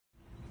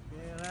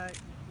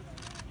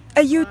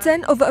A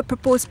U-turn over a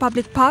proposed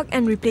public park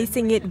and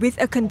replacing it with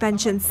a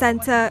convention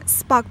centre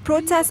sparked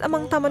protests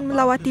among Taman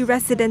Melawati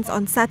residents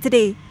on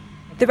Saturday.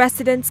 The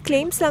residents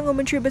claimed Selangor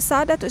Menteri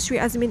Besar Datuk Seri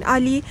Azmin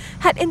Ali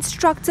had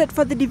instructed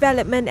for the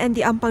development and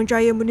the Ampang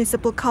Jaya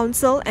Municipal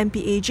Council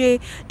 (MPAJ)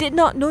 did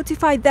not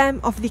notify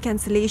them of the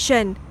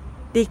cancellation.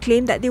 They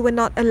claimed that they were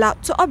not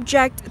allowed to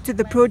object to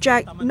the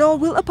project, nor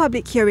will a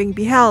public hearing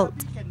be held.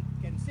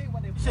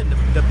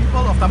 The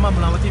people of Taman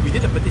Melawati, we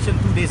did a petition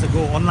 2 days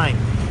ago online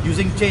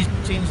using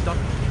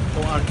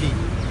change.org.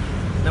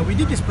 Now we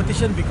did this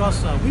petition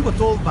because we were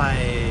told by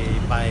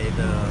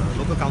the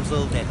local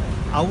council that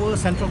our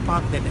central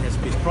park that has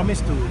been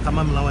promised to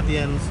Taman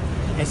Melawatians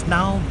has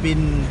now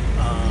been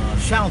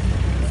shelved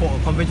for a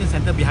convention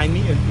centre behind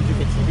me, and you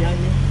can see behind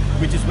me,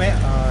 which is where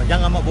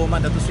Yang Amat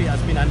Berhormat Datuk Seri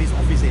Azmin Ali's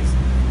office is.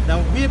 Now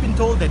we have been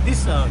told that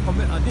this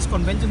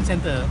convention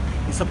centre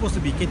is supposed to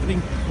be catering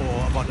for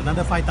about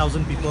another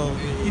 5,000 people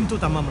into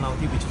Taman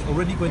Melawati, which is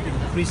already going to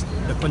increase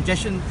the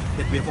congestion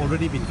that we have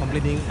already been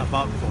complaining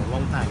about for a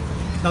long time.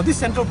 Now this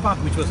central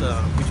park, which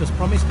was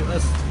promised to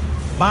us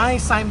by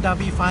Sime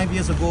Darby 5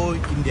 years ago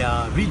in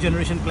their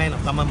regeneration plan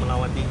of Taman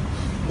Melawati,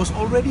 was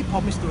already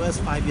promised to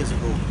us 5 years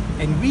ago.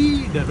 And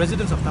we, the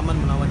residents of Taman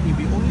Melawati,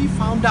 we only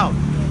found out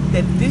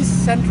that this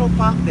central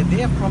park that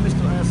they have promised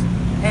to us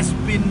has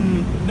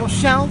been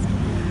shelved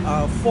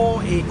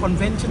for a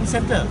convention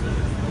centre.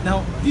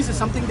 Now, this is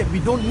something that we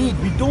don't need.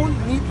 We don't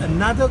need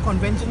another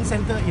convention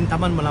centre in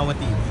Taman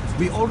Melawati.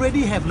 We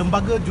already have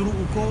Lembaga Juru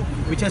Ukur,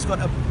 which has got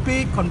a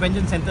big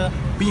convention centre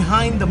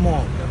behind the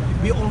mall.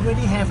 We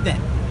already have that.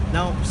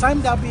 Now, Sime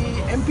Darby,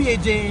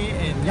 MPAJ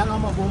and Yang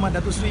Amat Berhormat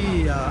Datuk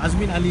Seri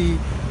Azmin Ali,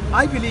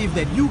 I believe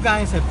that you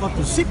guys have got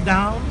to sit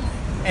down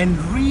and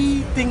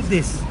rethink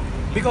this.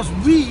 Because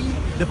we,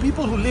 the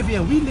people who live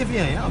here, we live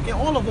here, yeah? Okay,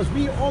 all of us,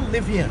 we all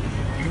live here.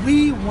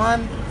 We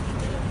want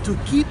to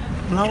keep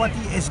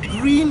Melawati as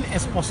green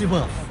as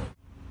possible.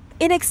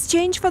 In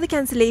exchange for the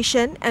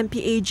cancellation,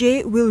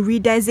 MPAJ will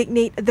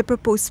redesignate the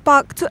proposed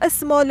park to a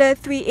smaller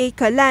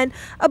 3-acre land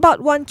about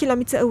 1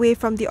 kilometre away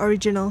from the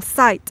original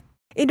site.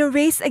 In a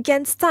race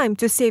against time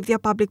to save their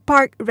public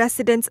park,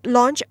 residents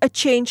launched a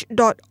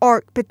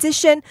change.org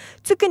petition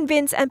to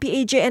convince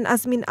MPAJ and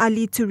Azmin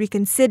Ali to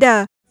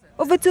reconsider.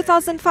 Over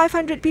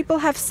 2,500 people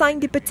have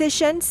signed the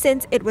petition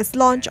since it was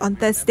launched on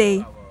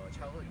Thursday.